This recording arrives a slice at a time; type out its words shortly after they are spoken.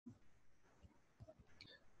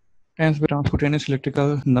Transcutaneous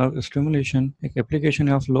electrical nerve stimulation, an application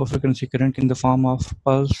of low-frequency current in the form of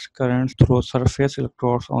pulse currents through surface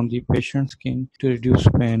electrodes on the patient's skin to reduce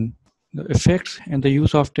pain. The effects and the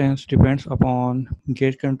use of TENS depends upon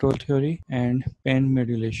gate control theory and pain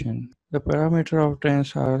modulation. The parameters of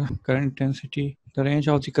TENS are current intensity. The range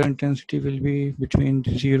of the current intensity will be between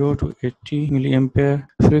 0 to 80 milliampere.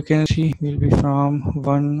 Frequency will be from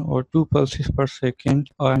 1 or 2 pulses per second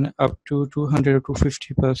and up to 200 or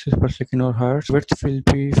 250 pulses per second or hertz. Width will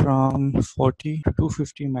be from 40 to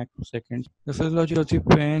 250 microseconds. The physiology of the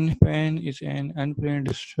pain. Pain is an unplanned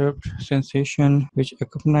disturbed sensation which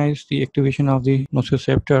accompanies the activation of the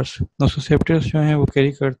nociceptors. Nociceptors जो हैं वो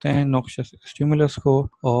carry करते हैं noxious stimulus को,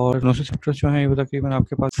 और nociceptors जो हैं वो तकरीबन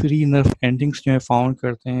आपके पास फ्री नर्व एंडिंग्स जो है फाउंड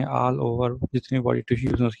करते हैं ऑल ओवर जितने बॉडी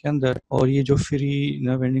टिश्यूज हैं उसके अंदर, और ये जो फ्री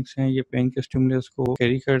नर्व एंडिंग्स हैं ये पेन के स्टिमुलस को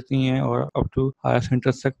कैरी करती हैं और अप टू हायर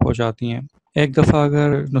सेंटर्स तक पहुंचाती हैं। एक दफ़ा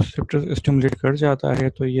अगर नोसिसेप्टर स्टिमुलेट कर जाता है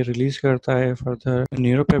तो ये रिलीज करता है further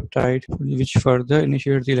neuropeptide which further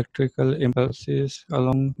initiate the electrical impulses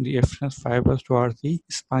along the efferent fibers towards the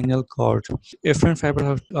spinal cord. Efferent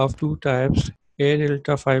fibers of two types. A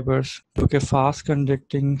delta fibers जो कि fast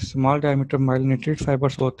conducting small diameter myelinated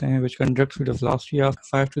fibers होते हैं which conduct with a velocity of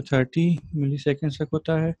 5 to 30 milliseconds तक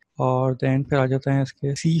होता है, और then फिर आ जाता है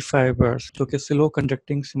इसके C fibers जो कि slow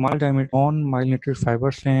conducting small diameter non myelinated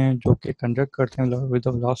fibers हैं जो कि conduct करते हैं with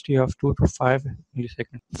a velocity of 2 to 5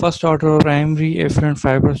 milliseconds. First order primary efferent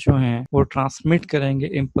fibers जो हैं वो transmit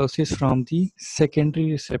करेंगे impulses from the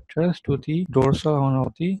secondary receptors to the dorsal horn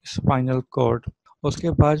of the spinal cord. उसके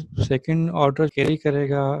बाद सेकंड ऑर्डर कैरी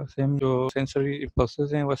करेगा सेम जो सेंसरी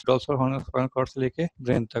इम्पल्सेस हैं वो डोर्सल हॉर्न स्पाइनल कॉर्ड से लेके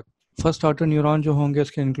ब्रेन तक। फर्स्ट ऑर्डर न्यूरॉन जो होंगे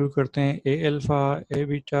उसके इंक्लूड करते हैं ए अल्फा, ए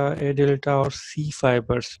बीटा, ए डेल्टा और सी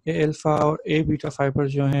फाइबर्स। ए अल्फा और ए बीटा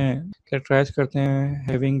फाइबर्स जो हैं कैरेक्टराइज करते हैं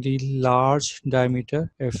having the large diameter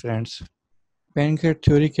efferents. Pen के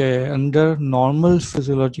थ्योरी क्या है, अंडर नॉर्मल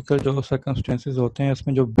फिजियोलॉजिकल जो सर्कमस्टेंसेस होते हैं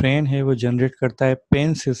उसमें जो ब्रेन है वो जनरेट करता है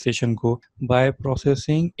पेन सेंसेशन को bye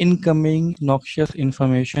processing incoming noxious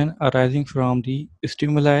information arising from the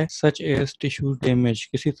stimuli such as tissue damage.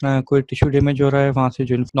 किसी तरह कोई टिश्यू डैमेज हो रहा है, वहाँ से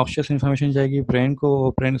जो नॉक्शियस इंफॉर्मेशन जाएगी ब्रेन को,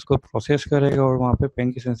 ब्रेन उसको प्रोसेस करेगा और वहाँ पे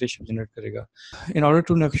पेन की सेंसेशन जनरेट करेगा। In order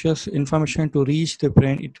to noxious information to reach the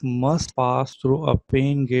brain, it must pass through a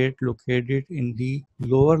pain gate located in the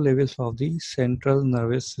lower levels of the central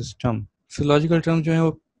nervous system. Physiological term जो है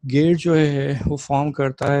वो gate जो है वो form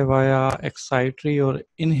करता है via एक्साइटरी और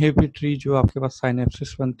inhibitory जो आपके पास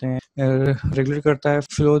साइनेप्सिस बनते हैं, रेगुलेट करता है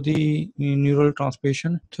फ्लो दी neural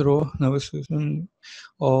transmission through nervous system.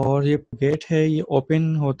 और ये गेट है ये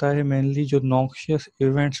ओपन होता है मेनली जो नॉक्शियस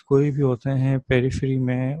इवेंट्स कोई भी होते हैं पेरिफेरी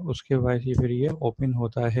में उसके बायस ये फिर ये ओपन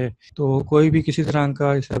होता है। तो कोई भी किसी तरह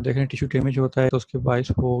का जैसे आप देखें टिश्यू डैमेज होता है तो उसके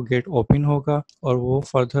बायस वो गेट ओपन होगा और वो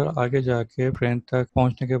फर्दर आगे जाके ब्रेन तक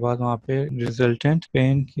पहुंचने के बाद वहाँ पे रिजल्टेंट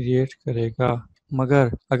पेन क्रिएट करेगा।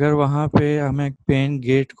 मगर अगर वहाँ पे हमें पेन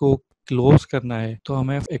गेट को क्लोज करना है तो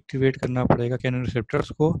हमें एक्टिवेट करना पड़ेगा कैनन रिसेप्टर्स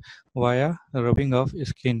को वाया रबिंग ऑफ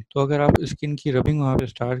स्किन। तो अगर आप स्किन की रबिंग वहाँ पे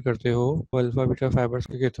स्टार्ट करते हो तो अल्फा बीटा फाइबर्स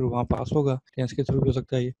के थ्रू वहाँ पास होगा, टेंस के थ्रू भी हो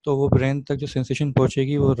सकता है, तो वो ब्रेन तक जो सेंसेशन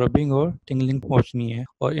पहुंचेगी वो रबिंग और टिंगलिंग पहुंचनी है,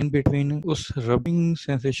 और इन बिटवीन उस रबिंग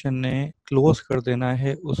सेंसेशन ने क्लोज कर देना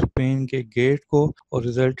है उस पेन के गेट को, और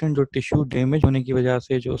रिजल्टेंट जो टिश्यू डैमेज होने की वजह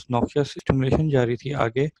से जो नॉक्शियस स्टिमुलेशन जारी थी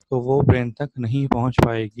आगे तो वो ब्रेन तक नहीं पहुंच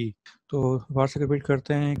पाएगी। तो बार से रिपीट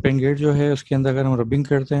करते हैं, पेन गेट जो है उसके अंदर अगर हम रबिंग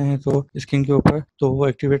करते हैं तो स्किन के ऊपर तो वो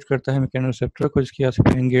एक्टिवेट करता है मैकेनो रिसेप्टर को, जिसकी वजह से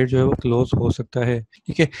पेन गेट जो है वो क्लोज हो सकता है।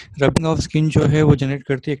 ठीक है, रबिंग ऑफ स्किन जो है वो जनरेट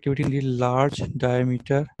करती है activity in the large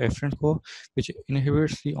diameter efferent को which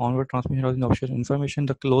inhibits the onward transmission of the noxious information.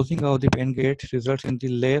 The closing of the pain gate results in the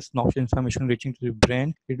less noxious information reaching to the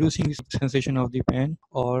brain, reducing the sensation of the pain.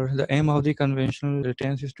 Or the aim of the conventional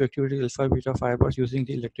retents is to activate the alpha beta fibers using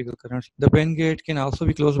the electrical currents. The pain gate can also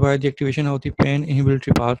be closed by the activation of the pain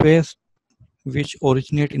inhibitory pathways which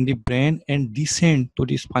originate in the brain and descend to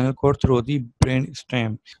the spinal cord through the brain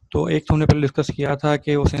stem. तो एक तो हमने पहले discuss किया था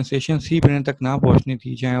कि वो sensation सी brain तक ना पहुंचने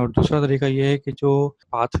दी जाए, और दूसरा तरीका ये है कि जो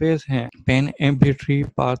पाथवेज हैं पेन एम्पलीटरी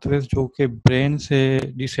पाथवेज जो कि ब्रेन से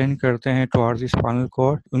डिसेंड करते हैं टुवर्ड्स द स्पाइनल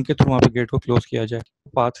कॉर्ड उनके थ्रू वहाँ पे गेट को क्लोज किया जाए।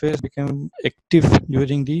 Pathways become active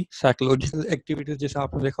during the psychological activities, जैसे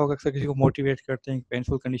आपने देखा होगा अक्सर किसी को मोटिवेट करते हैं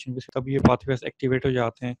पेनफुल कंडीशन में तब ये पाथवेज एक्टिवेट हो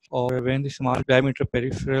जाते हैं, और when the small diameter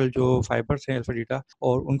peripheral जो फाइबर्स हैं अल्फा बीटा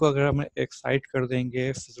और उनको अगर हम एक्साइट कर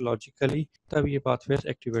देंगे फिजियोलॉजिकली तब ये पाथवेज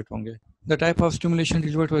एक्टिवेट एक्टिवेट होंगे। The type of stimulation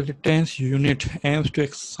delivered by the TENS unit aims to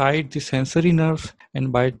excite the sensory nerves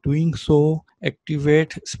and by doing so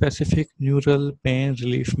activate specific neural pain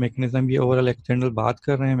relief mechanism। ये ओवरऑल एक general बात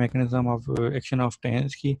कर रहे हैं mechanism of action of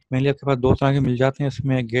tense की। Mainly आपके पास दो तरह के मिल जाते हैं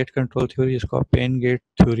इसमें, गेट कंट्रोल थ्योरी जिसको आप पेन गेट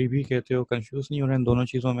थ्योरी भी कहते हो, कंफ्यूज नहीं हो रहे हैं दोनों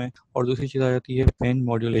चीज़ों में। और दूसरी चीज़ आ जाती है pen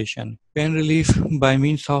modulation. Pain relief by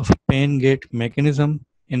means of pen gate mechanism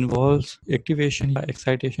involves activation or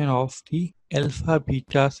excitation of the alpha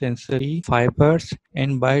beta sensory fibers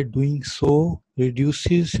and by doing so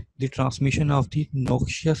reduces the transmission of the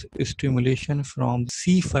noxious stimulation from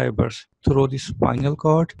C fibers through the spinal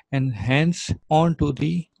cord and hence onto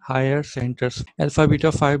the higher centers. Alpha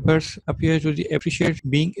beta fibers appear to appreciate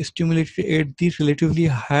being stimulated at the relatively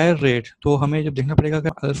higher rate। तो हमें जब देखना पड़ेगा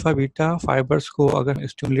अगर alpha beta fibres को अगर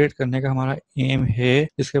stimulate करने का हमारा एम है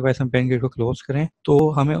जिसके वजह से हम पेन गेट को क्लोज करें, तो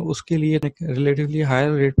हमें उसके लिए रिलेटिवली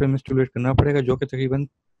हायर रेट पे हमें स्टिमुलेट करना पड़ेगा जो कि तकरीबन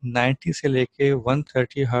 90 से लेके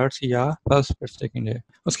 130 हर्ट्ज या पल्स पर सेकेंड है।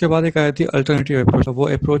 उसके बाद एक आई थी अल्टरनेटिव अप्रोच। वो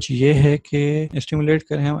अप्रोच ये है कि स्टिमुलेट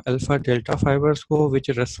करें हम अल्फा डेल्टा फाइबर्स को विच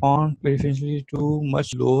respond preferentially too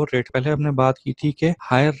much lower rate. पहले हमने बात की थी कि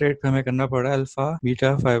हायर रेट पे हमें करना पड़ा अल्फा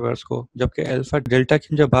बीटा फाइबर्स को, जबकि अल्फा डेल्टा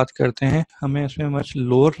की जब बात करते हैं हमें इसमें मच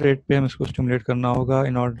लोअर रेट पे हम इसको स्टिमुलेट करना होगा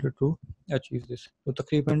in order to achieve this. तो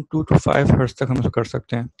तकरीबन 2 to 5 हर्ट्ज तक हम इसको कर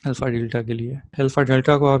सकते हैं अल्फा डेल्टा के लिए। अल्फा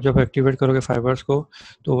डेल्टा को आप जब एक्टिवेट करोगे फाइबर्स को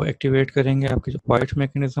तो वो एक्टिवेट करेंगे आपके जो पॉइंट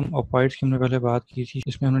मैकेनिज्म। और पॉइंट्स की हमने पहले बात की थी,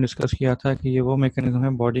 इसमें हमने डिस्कस किया था कि ये वो मैकेनिज्म है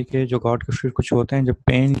बॉडी के जो गॉड गिफ्टेड कुछ होते हैं जब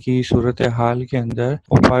पेन की सूरत हाल के अंदर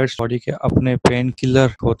ऑपॉइड्स बॉडी के अपने पेन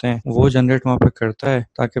किलर होते हैं वो जनरेट वहाँ पे करता है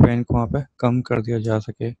ताकि पेन को वहाँ पे कम कर दिया जा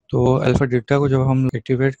सके। तो अल्फा डेल्टा को जब हम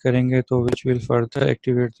एक्टिवेट करेंगे तो which will further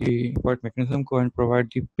activate the point mechanism को and provide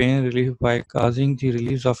the pain relief by causing the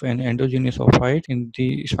release of an endogenous opioid in the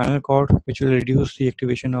spinal cord which will reduce the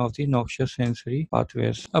activation of the noxious sensory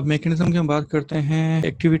pathways। अब mechanism की हम बात करते हैं।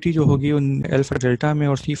 Activity जो होगी उन अल्फा डेल्टा में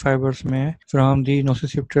और सी फाइबर्स में फ्रॉम दी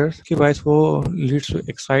नोसिसेप्टर्स के बायस वो लीड्स टू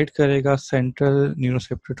एक्साइट करेगा सेंट्रल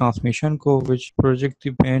न्यूरोसेप्टर ट्रांसमिशन को which project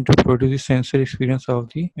the brain to produce the sensory experience of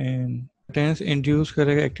the end tense induce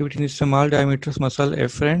करेगा activity in small diameters muscle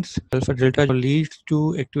efferents. Alpha delta जो leads to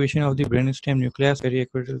activation of the brain stem nucleus very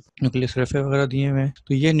nucleus raphe वगैरह दिए हुए हैं।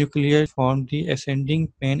 तो ये nuclear form the ascending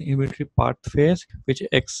pain inhibitory pathways which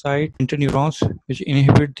excite interneurons which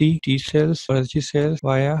inhibit the T cells और H sales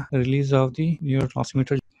via release of the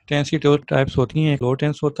neurotransmitter. Tense की दो types होती हैं, लो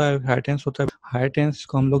टेंस होता है, हाई टेंस होता है। हाई टेंस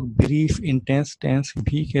को हम लोग ब्रीफ इंटेंस टेंस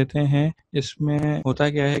भी कहते हैं। इसमें होता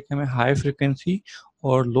क्या है कि हमें हाई फ्रिक्वेंसी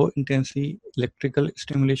और low intensity electrical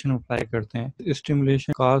stimulation apply करते हैं।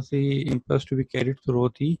 Stimulation cause the impulse to be carried through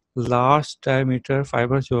the large diameter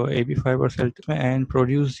fibre जो एबी फाइबर सेल में and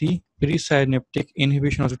produce the pre-synaptic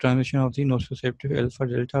inhibition of the transmission of the नोसिसेप्टिव alpha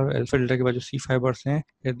delta. और alpha delta के बाद जो सी fibres हैं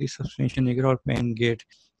the substantial निगर और pen gate.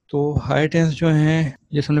 तो high tense जो हैं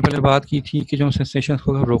जैसे हमने पहले बात की थी कि जो सेंसेशन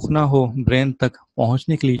को अगर रोकना हो ब्रेन तक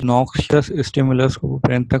पहुंचने के लिए, नॉक्शियस स्टिमुलस को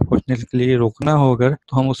ब्रेन तक पहुंचने के लिए रोकना हो अगर,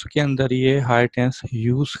 तो हम उसके अंदर ये हाई टेंस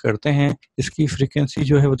यूज करते हैं। इसकी फ्रीक्वेंसी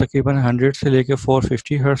जो है वो तकरीबन 100 से लेके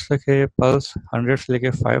 450 हर्ट्ज तक है, पल्स 100 से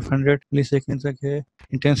लेके 500 मिली सेकेंड तक है।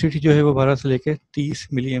 इंटेंसिटी जो है वो 12 से लेके 30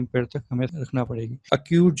 मिली एम्पेयर तक हमें रखना पड़ेगी।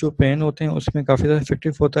 अक्यूट जो पेन होते हैं उसमें काफ़ी ज़्यादा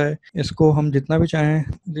इफेक्टिव होता है। इसको हम जितना भी चाहें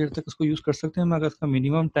देर तक इसको यूज़ कर सकते हैं मगर इसका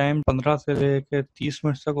मिनिमम टाइम 15 से लेकर 30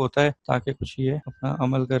 मिनट तक होता है ताकि कुछ ये अपना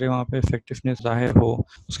अमल करे, वहाँ पे इफेक्टिवनेस जाहिर हो।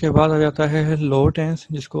 उसके बाद आ जाता है लो टेंस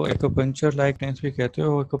जिसको एक्यूपंक्चर लाइक टेंस भी कहते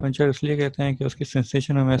हो। एक्यूपंक्चर इसलिए कहते हैं कि उसकी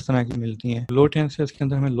सेंसेशन हमें इस तरह की मिलती हैं। लो टेंस है इसके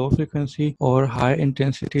अंदर हमें लो फ्रिक्वेंसी और हाई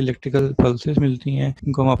इंटेंसिटी इलेक्ट्रिकल पल्सेस मिलती हैं,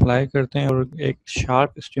 इनको हम अप्लाई करते हैं और एक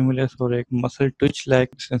शार्प स्टिमुलस और एक मसल ट्विच लाइक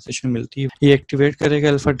सेंसेशन मिलती है। ये एक्टिवेट करेगा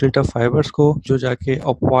अल्फा डेल्टा फाइबर्स को जो जाके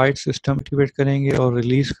ऑपॉइड सिस्टम एक्टिवेट करेंगे और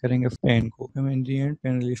रिलीज करेंगे पेन को। हमें इन दी एंड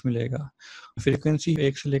पेन रिलीफ मिलेगा। फ्रीक्वेंसी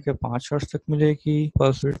 1 से लेकर 5 हर्ट्ज तक मिलेगी,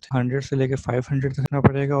 पल्स विड्थ 100 से लेकर 500 तक रखना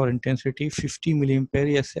पड़ेगा और इंटेंसिटी 50 मिली एम्पेयर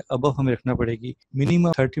या इससे अबव हमें रखना पड़ेगी।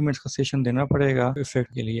 मिनिमम 30 मिनट्स का सेशन देना पड़ेगा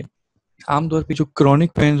इफेक्ट के लिए। आमतौर पे जो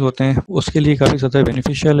क्रोनिक पेन्स होते हैं उसके लिए काफ़ी ज़्यादा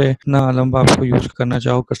बेनिफिशियल है। ना लंबा आपको यूज़ करना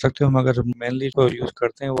चाहो कर सकते हो, मगर मेनली जो यूज़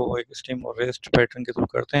करते हैं वो एक स्टीम और रेस्ट पैटर्न के थ्रू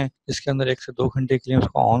करते हैं जिसके अंदर 1 से 2 घंटे के लिए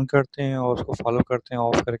उसको ऑन करते हैं और उसको फॉलो करते हैं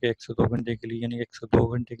ऑफ करके 1 से 2 घंटे के लिए, यानी 1 से 2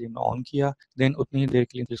 घंटे के लिए ऑन किया, देन उतनी ही देर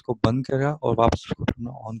के लिए इसको बंद करा और वापस उसको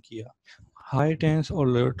ऑन किया। हाई टेंस और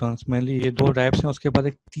लोअर टर्न्स मेनली ये दो टाइप्स हैं। उसके बाद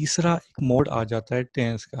एक तीसरा एक मोड आ जाता है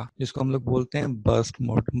टेंस का, जिसको हम लोग बोलते हैं बर्स्ट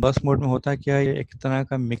मोड। बर्स्ट मोड में होता है क्या, ये एक तरह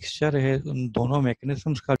का मिक्सचर है उन दोनों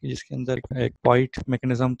मैकेनिज्म्स का, जिसके अंदर एक पॉइंट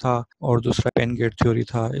मैकेनिज्म था और दूसरा पेन गेट थ्योरी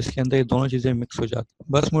था। इसके अंदर ये दोनों चीज़ें मिक्स हो जाती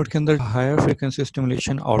हैं। बर्स्ट मोड के अंदर हायर फ्रिक्वेंसी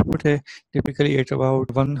स्टिमुलेशन आउटपुट है, टिपिकली एट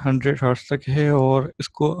अबाउट 100 हर्ट्ज तक है, और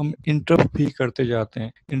इसको हम इंटरप्ट भी करते जाते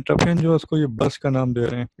हैं। इंटरप्शन जो उसको ये बर्स्ट का नाम दे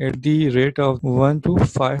रहे हैं, at the rate of 1 to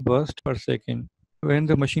 5 burst per second. When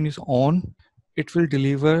the machine is on, it will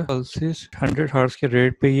deliver pulses 100 hertz के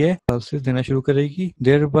रेट पे ये pulses देना शुरू करेगी,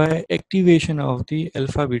 thereby activation of the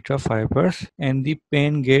alpha beta fibers and the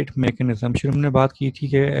pen gate mechanism। शुरू में हमने बात की थी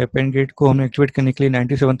कि पेन गेट को हमें एक्टिवेट करने के लिए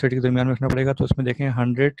 90 से 130 के दरमियान में रखना पड़ेगा। तो उसमें देखें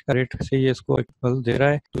 100 का रेट से ये इसको एक पल्स दे रहा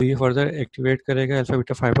है, तो ये फर्दर एक्टिवेट करेगा अल्फा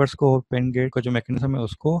बीटा फाइबर्स को, पेन गेट का जो मैकेनिज्म है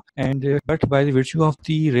उसको। And but by the virtue of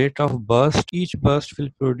the rate of burst, each burst will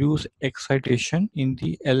produce excitation in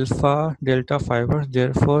the alpha delta fibers,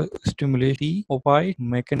 therefore stimulate the opioid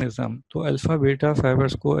mechanism। तो alpha beta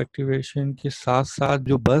fibres को activation के साथ साथ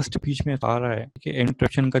जो बर्स्ट बीच में आ रहा है कि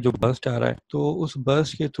इंटरप्शन का जो बर्स्ट आ रहा है, तो उस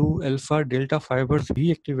बर्स्ट के थ्रू अल्फा डेल्टा फाइबर्स भी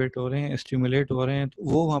एक्टिवेट हो रहे हैं, स्टिमुलेट हो रहे हैं,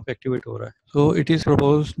 तो वो वहाँ पे एक्टिवेट हो रहा है। So it is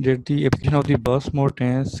proposed that the application of the burst mode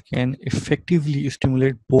TENS can effectively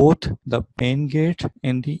stimulate both the pain gate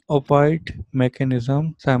and the opioid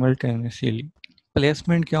mechanism simultaneously।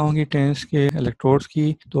 Placement क्या होंगी टेंस के इलेक्ट्रोड्स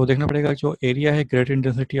की, तो देखना पड़ेगा जो एरिया है ग्रेटर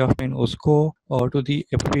इंटेंसिटी ऑफ पेन उसको, और to the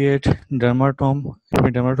appropriate dermatome.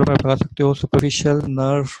 Dermatome आप लगा सकते हो superficial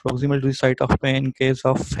nerve proximal to the site of pen case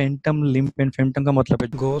of Phantom limp pen. Phantom का मतलब है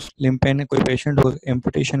गोस्ट लिम्प पेन है, कोई पेशेंट हो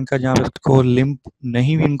एम्पुटेशन का जहाँ पे उसको लिम्प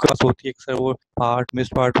नहीं भी उनके पास होती है, अक्सर वो पार्ट मिस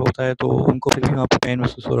पार्ट होता है, तो उनको फिर भी वहाँ पे पेन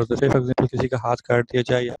महसूस हो रहा है। फॉर एग्जाम्पल किसी का हाथ काट दिया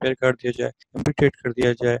जाए या पैर काट दिया जाए, एम्पुटेट कर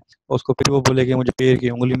दिया जाए, और उसको फिर वो बोलेगा मुझे पैर की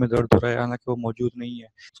उंगली में दर्द हो रहा है, हालांकि वो मौजूद नहीं है।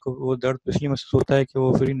 उसको वो दर्द इसलिए महसूस होता है कि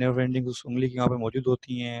वो फ्री नर्व एंडिंग उस उंगली की यहाँ पे मौजूद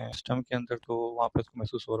होती हैं सिस्टम के अंदर, तो वहाँ पे उसको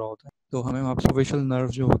महसूस हो रहा होता है। तो हमें वहाँ पे सुपरफिशियल नर्व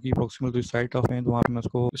जो होगी proximal to site of pen, तो वहाँ पे हम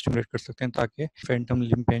उसको स्टिमुलेट कर सकते हैं ताकि फैंटम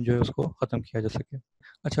लिम्प पेन जो है उसको ख़त्म किया जा सके।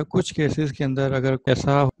 अच्छा, कुछ केसेस के अंदर अगर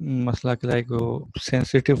ऐसा मसला कि लाइक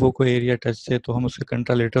सेंसिटिव हो कोई एरिया टच से, तो हम उसके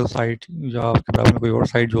कंट्रालेटरल साइड या उसके बराबर में कोई और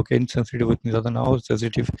साइड जो कि इनसेंसिटिव इतनी ज़्यादा ना हो,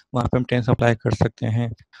 सेंसिटिव, वहाँ पे हम टेंस अप्लाई कर सकते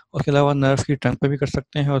हैं। उसके अलावा नर्व की टंग पे भी कर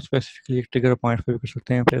सकते हैं, और स्पेसिफिकली एक ट्रिगर पॉइंट पे भी कर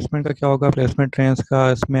सकते हैं। प्लेसमेंट का क्या होगा, प्लेसमेंट टेंस का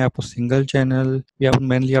इसमें आपको सिंगल चैनल या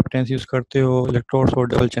मेनली आप टेंस यूज़ करते हो, इलेक्ट्रोड्स और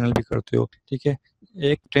डबल चैनल भी करते हो, ठीक है।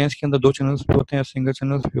 एक टेंस के अंदर दो चैनल्स भी होते हैं, सिंगल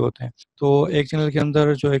चैनल्स भी होते हैं। तो एक चैनल के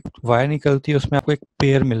अंदर जो एक वायर निकलती है उसमें आपको एक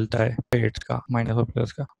पेयर मिलता है पेड्स का, माइनस और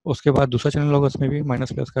प्लस का। उसके बाद दूसरा चैनल होगा, उसमें भी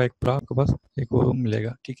माइनस प्लस का एक पूरा आपको बस एक वो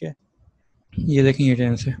मिलेगा, ठीक है। ये देखें ये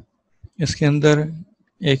टेंस है, इसके अंदर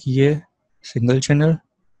एक ये सिंगल चैनल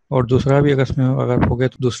और दूसरा भी अगर इसमें अगर हो गया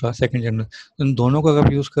तो दूसरा सेकंड चैनल। इन दोनों को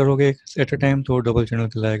अगर यूज़ करोगे एट अ टाइम तो डबल चैनल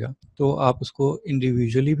कहलाएगा। तो आप उसको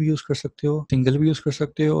इंडिविजुअली भी यूज़ कर सकते हो, सिंगल भी यूज़ कर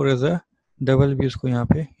सकते हो, और एज अ डबल भी उसको यहाँ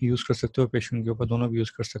पे यूज़ कर सकते हो, पेशेंट के ऊपर दोनों भी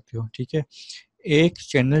यूज़ कर सकते हो, ठीक है। एक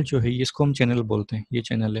चैनल जो है इसको हम चैनल बोलते हैं, ये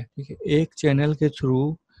चैनल है, ठीक है। एक चैनल के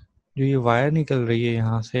थ्रू जो ये वायर निकल रही है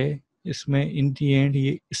यहाँ से, इसमें इन दी एंड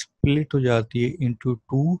ये स्प्लिट हो जाती है इनटू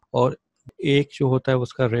टू, और एक जो होता है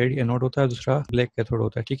उसका रेड एनोड होता है, दूसरा ब्लैक कैथोड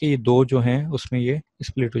होता है, ठीक है। ये दो जो हैं उसमें ये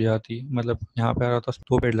स्प्लिट हो जाती है, मतलब यहाँ पे आ रहा था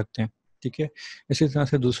दो पेड़ लगते हैं, ठीक है। इसी तरह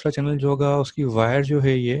से दूसरा चैनल जो होगा उसकी वायर जो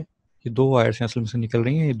है ये दो वायर्स हैं असल में से निकल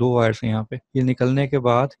रही हैं, ये दो वायर्स हैं यहाँ पे। ये निकलने के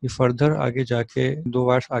बाद ये फर्दर आगे जाके दो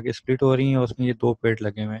वायर्स आगे स्प्लिट हो रही हैं और उसमें ये दो पेड़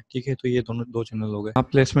लगे हुए हैं, ठीक है। तो ये दोनों दो चैनल हो गए। अब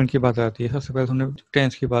प्लेसमेंट की बात आती है। सबसे पहले हमने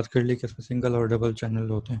टेंस की बात कर ली कि इसमें सिंगल और डबल चैनल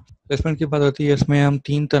होते हैं। प्लेसमेंट की बात आती है, इसमें हम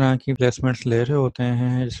तीन तरह की प्लेसमेंट्स ले रहे होते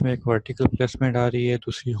हैं, जिसमें एक वर्टिकल प्लेसमेंट आ रही है,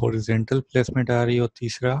 दूसरी हॉरिजॉन्टल प्लेसमेंट आ रही है, और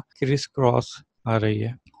तीसरा क्रिस क्रॉस आ रही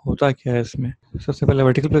है। होता क्या है इसमें, सबसे पहले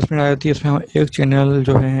वर्टिकल प्लेसमेंट आ जाती है। इसमें हम एक चैनल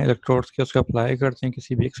जो है इलेक्ट्रोड्स के उसको अप्लाई करते हैं,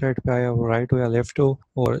 किसी भी एक साइड पे आया, वो राइट हो या लेफ्ट हो,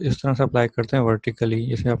 और इस तरह से अप्लाई करते हैं वर्टिकली।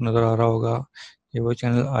 इसमें आप नज़र आ रहा होगा कि वो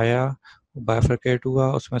चैनल आया, बाइफरकेट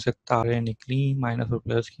हुआ, उसमें से तारें निकली माइनस और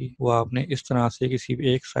प्लस की, वो आपने इस तरह से किसी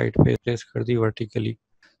भी एक साइड पे प्लेस कर दी वर्टिकली।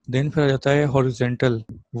 देन फिर आ जाता है हॉरिजेंटल,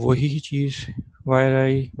 वही चीज़ वायर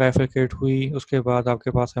आई बाइफरकेट हुई, उसके बाद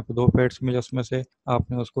आपके पास यहाँ पे दो पेड्स मिले, उसमें से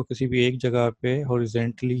आपने उसको किसी भी एक जगह पे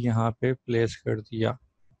हॉरिजेंटली यहाँ पे प्लेस कर दिया,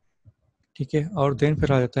 ठीक है। और देन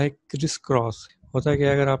फिर आ जाता है क्रिस क्रॉस। होता है कि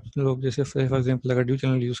अगर आप लोग जैसे फॉर एग्जांपल अगर ड्यू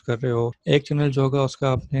चैनल यूज़ कर रहे हो, एक चैनल जो होगा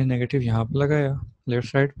उसका आपने नेगेटिव यहाँ पे लगाया लेफ्ट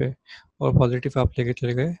साइड पे, और पॉजिटिव आप लेके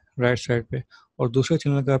चले गए राइट साइड पे, और दूसरे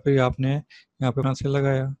चैनल का पे आपने यहाँ पे से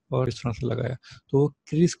लगाया और इस तरह से लगाया, तो वो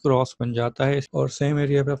क्रिस क्रॉस बन जाता है। और सेम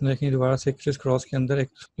एरिया पे आप देखें दोबारा से क्रिस क्रॉस के अंदर एक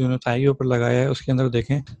थाई के ऊपर लगाया है, उसके अंदर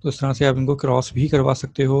देखें तो इस तरह से आप इनको क्रॉस भी करवा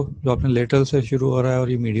सकते हो। जो आपने लेटरल से शुरू हो रहा है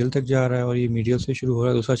और ये मीडियल तक जा रहा है, और ये मीडियल से शुरू हो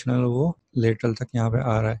रहा है दूसरा चैनल, वो लेटरल तक यहाँ पे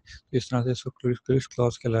आ रहा है, तो इस तरह से इसको क्रिस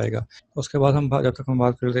क्रॉस कहलाएगा। उसके बाद जब तक हम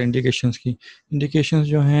बात कर रहे थे इंडिकेशंस की, इंडिकेशंस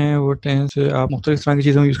जो हैं वो टेंस आप मुख्तलिफ तरह की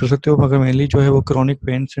चीज़ों में यूज़ कर सकते हो, मगर मेनली जो है वो क्रॉनिक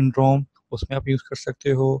पेन सिंड्रोम, उसमें आप यूज़ कर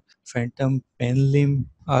सकते हो। फैंटम पेन लिम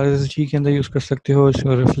आरएसजी के अंदर यूज़ कर सकते हो,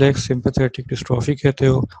 इसको रिफ्लेक्स सिंपैथेटिक डिस्ट्रॉफी कहते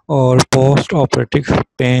हो। और पोस्ट ऑपरेटिव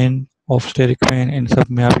पेन, ऑब्स्टेरिक पेन, इन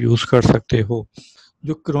सब में आप यूज़ कर सकते हो।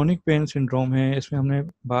 जो क्रोनिक पेन सिंड्रोम है, इसमें हमने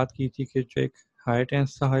बात की थी कि जो एक हाई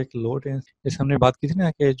टेंस था, एक लो टेंस, जैसे हमने बात की थी ना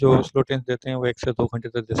कि जो स्लो टेंस देते हैं वो 1 से 2 घंटे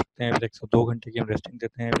तक दे सकते हैं, फिर 1 से 2 घंटे की हम रेस्टिंग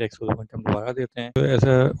देते हैं, फिर 1 से 2 घंटे हम दोबारा देते हैं, तो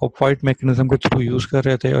ऐसा ऑपॉइड मैकेनिज्म के थ्रू यूज़ कर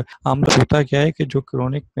रहे थे। आम तौर होता क्या है कि जो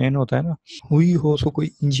क्रोनिक पेन होता है ना, हुई हो उसको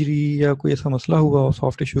कोई इंजरी या कोई ऐसा मसला हुआ हो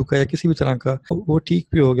सॉफ्ट टिश्यू का या किसी भी तरह का, वो ठीक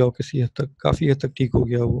भी हो गया हो, किसी हद तक, काफ़ी हद तक ठीक हो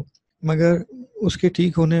गया वो, मगर उसके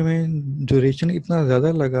ठीक होने में ड्यूरेशन इतना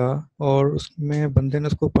ज़्यादा लगा और उसमें बंदे ने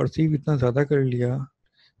उसको परसीव इतना ज़्यादा कर लिया,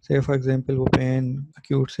 से फॉर एग्जांपल वो पेन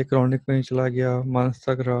एक्यूट से क्रॉनिक में चला गया, मंथ्स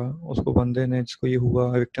तक रहा, उसको बंदे ने, जिसको ये हुआ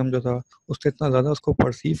विक्टिम जो था, उसने इतना ज़्यादा उसको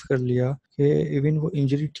परसीव कर लिया कि इवन वो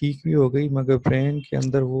इंजरी ठीक भी हो गई, मगर ब्रेन के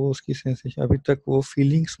अंदर वो उसकी सेंसेशन अभी तक वो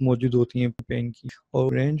फीलिंग्स मौजूद होती हैं पेन की, और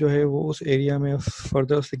ब्रेन जो है वो उस एरिया में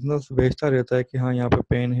फर्दर सिग्नल्स भेजता रहता है कि हाँ यहाँ पे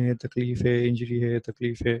पेन है, तकलीफ़ है, इंजरी है,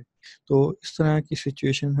 तकलीफ़ है। तो इस तरह की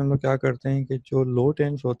सिचुएशन में हम लोग क्या करते हैं कि जो लो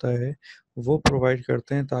टेंस होता है वो प्रोवाइड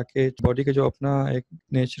करते हैं, ताकि बॉडी के जो अपना एक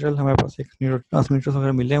नेचुरल हमारे पास एक न्यूरोट्रांसमीटर्स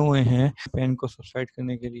वगैरह मिले हुए हैं पेन को सबसाइड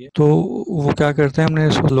करने के लिए, तो वो क्या करते हैं, हमने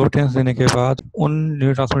इसको लो टेंस देने के बाद उन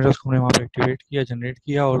न्यूरोट्रांसमीटर्स को हमने वहाँ पे एक्टिवेट किया, जनरेट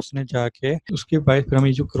किया, और उसने जाके उसके बाद फिर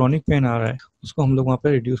हमें जो क्रॉनिक पेन आ रहा है उसको हम लोग वहाँ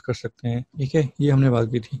पे रिड्यूस कर सकते हैं। ठीक है, ये हमने बात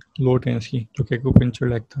की थी लो टेंस की, जो कि एक्यूपेंचर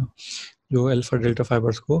लैग था, जो अल्फा डेल्टा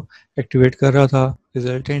फाइबर्स को एक्टिवेट कर रहा था,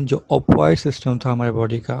 रिजल्टेंट जो ऑपवाइड सिस्टम था हमारे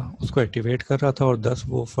बॉडी का उसको एक्टिवेट कर रहा था, और 10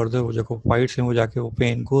 वो फर्दर वो जो ऑपवाइड से वो जाके वो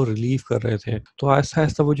पेन को रिलीव कर रहे थे। तो आहिस्ता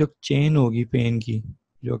आहिस्ता वो जो चेन होगी पेन की,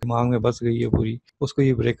 जो दिमाग में बस गई है पूरी, उसको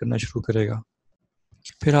ये ब्रेक करना शुरू करेगा।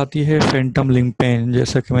 फिर आती है फैंटम लिम्ब पेन,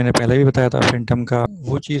 जैसा कि मैंने पहले भी बताया था, फैंटम का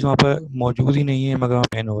वो चीज़ वहाँ पर मौजूद ही नहीं है मगर वहाँ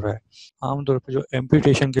पेन हो रहा है। आमतौर पर जो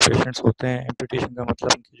एम्पुटेशन के पेशेंट्स होते हैं, एम्पुटेशन का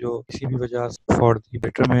मतलब कि जो किसी भी वजह से फॉर दी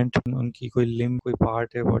बेटरमेंट उनकी कोई लिम्ब, कोई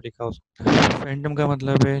पार्ट है बॉडी का, फैंटम का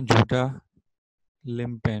मतलब है झूठा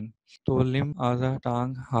लिम्ब पेन। तो लिम्ब, आज़ा,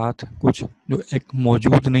 टांग, हाथ, कुछ जो एक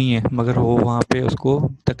मौजूद नहीं है मगर वो वहाँ पे उसको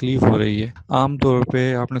तकलीफ हो रही है। आम तौर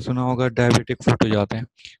पे आपने सुना होगा डायबिटिक फुट हो जाते हैं,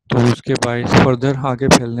 तो उसके बायस फर्दर आगे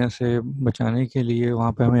फैलने से बचाने के लिए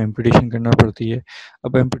वहाँ पे हमें एम्पुटेशन करना पड़ती है।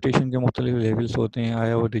 अब एम्पुटेशन के मुख्तलिफ लेवल्स होते हैं,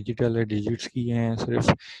 आया वो डिजिटल है, डिजिट्स की हैं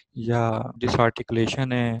सिर्फ, या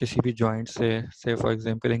डिसआर्टिकुलेशन है किसी भी जॉइंट से फॉर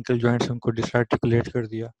एग्जांपल एंकल जॉइंट से उनको डिसआर्टिकुलेट कर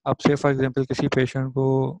दिया। अब से फॉर एग्जांपल किसी पेशेंट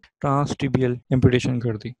को ट्रांसटिबियल एम्पुटेशन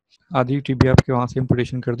कर दी, आधी टिबिया के वहाँ से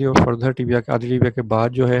इम्पुटेशन कर दी, और फर्दर टिबिया के, आधी टिबिया के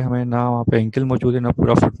बाद जो है हमें ना वहाँ पे एंकल मौजूद है ना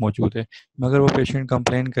पूरा फुट मौजूद है, मगर वो पेशेंट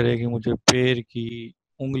कंप्लेन करे कि मुझे पैर की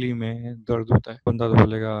उंगली में दर्द होता है, बंदा तो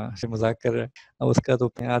बोलेगा ऐसे मजाक कर रहा है, अब उसका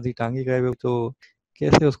तो आधी टांगी गायब है, तो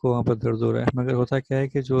कैसे उसको वहाँ पर दर्द हो रहा है। मगर होता क्या है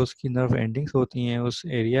कि जो उसकी नर्व एंडिंग्स होती हैं उस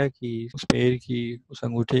एरिया की, उस पैर की, उस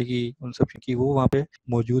अंगूठे की, उन सब की, वो वहाँ पे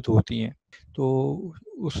मौजूद होती हैं, तो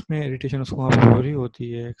उसमें इरिटेशन उसको वहाँ पे हो रही होती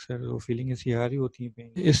है, अक्सर वो फीलिंग ऐसी आ रही होती है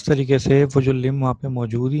पेन। इस तरीके से वो जो लिम्ब वहाँ पे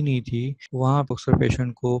मौजूद ही नहीं थी, वहाँ पर अक्सर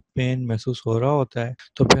पेशेंट को पेन महसूस हो रहा होता है।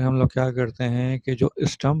 तो फिर हम लोग क्या करते हैं कि जो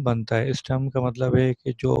स्टम्प बनता है, स्टम्प का मतलब है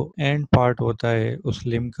कि जो एंड पार्ट होता है उस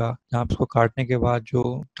लिम्ब का, जहाँ पे उसको काटने के बाद जो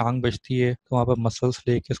टांग बचती है, तो वहाँ पर मसल्स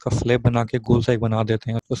लेके उसका फ्लैप बना के गोल सा एक बना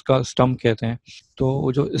देते हैं, उसका स्टम्प कहते हैं। तो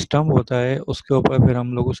वो जो स्टम्प होता है उसके ऊपर फिर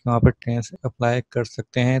हम लोग उसके वहाँ पर टेंस अप्लाई कर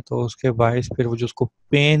सकते हैं, तो उसके बायस फिर वो जो उसको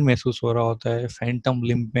पेन महसूस हो रहा होता है, फैंटम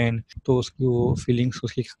लिम्ब पेन, तो उसकी वो फीलिंग्स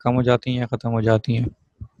उसकी कम हो जाती हैं या ख़त्म हो जाती हैं।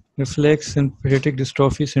 रिफ्लेक्स सिंपैथेटिक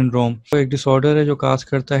डिस्ट्रॉफी सिंड्रोम तो एक डिसऑर्डर है जो काज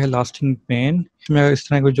करता है लास्टिंग पेन। इसमें अगर इस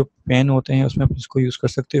तरह के जो पेन होते हैं उसमें आप इसको यूज़ कर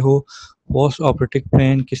सकते हो। पोस्ट ऑपरेटिव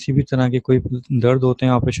पेन, किसी भी तरह के कोई दर्द होते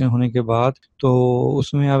हैं ऑपरेशन होने के बाद, तो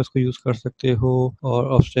उसमें आप इसको यूज़ कर सकते हो। और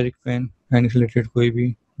ऑब्स्टेरिक पेन, गायनी से रिलेटेड कोई भी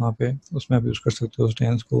वहाँ पे, उसमें आप यूज़ कर सकते हो उस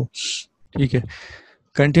टेंस को। ठीक है,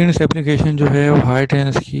 कंटिन्यूस एप्लीकेशन जो है वो हाई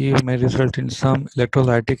टेंस की में result in some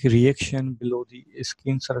electrolytic reaction below the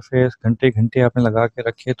skin surface. घंटे घंटे आपने लगा के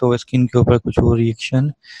रखे तो स्किन के ऊपर कुछ वो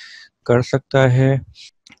रिएक्शन कर सकता है।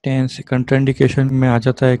 टेंस कंट्राइंडिकेशन में आ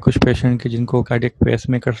जाता है कुछ पेशेंट के जिनको कार्डियक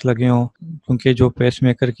पेसमेकर्स लगे हों, क्योंकि जो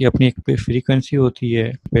पेसमेकर की अपनी एक फ्रीक्वेंसी होती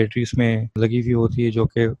है, बैटरीज में लगी हुई होती है जो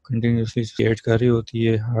कि कंटिन्यूसली स्टेट कर रही होती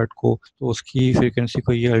है हार्ट को, तो उसकी फ्रीक्वेंसी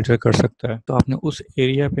को ये अल्टर कर सकता है। तो आपने उस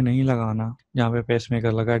एरिया पे नहीं लगाना जहाँ पे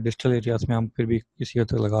पेसमेकर लगा है। डिस्टल एरियाज में हम फिर भी किसी हद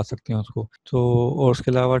तक लगा सकते हैं उसको। तो और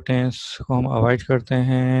उसके अलावा टेंस को हम अवॉइड करते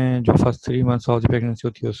हैं जो first 3 months of the pregnancy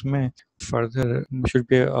होती है उसमें। Further should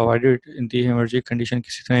be avoided in the emergency condition.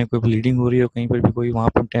 किसी तरह कोई ब्लीडिंग हो रही है कहीं पर भी कोई, वहाँ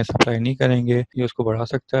पर हम टेंस अप्लाई नहीं करेंगे, ये उसको बढ़ा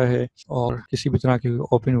सकता है। और किसी भी तरह के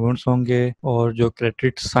ओपन वुंड्स होंगे और जो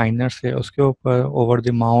क्रेटेड साइनस है उसके ऊपर over the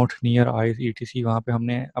mouth near eyes etc वहाँ पे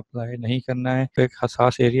हमने अप्लाई नहीं करना है। तो एक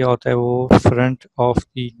हसास एरिया होता है वो फ्रंट ऑफ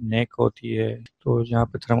द नेक होती है, तो जहाँ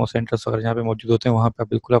पे थर्मोसेंटर्स वगैरह जहाँ पे मौजूद होते हैं वहाँ पे आप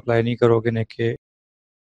बिल्कुल अप्लाई नहीं करोगे नेक के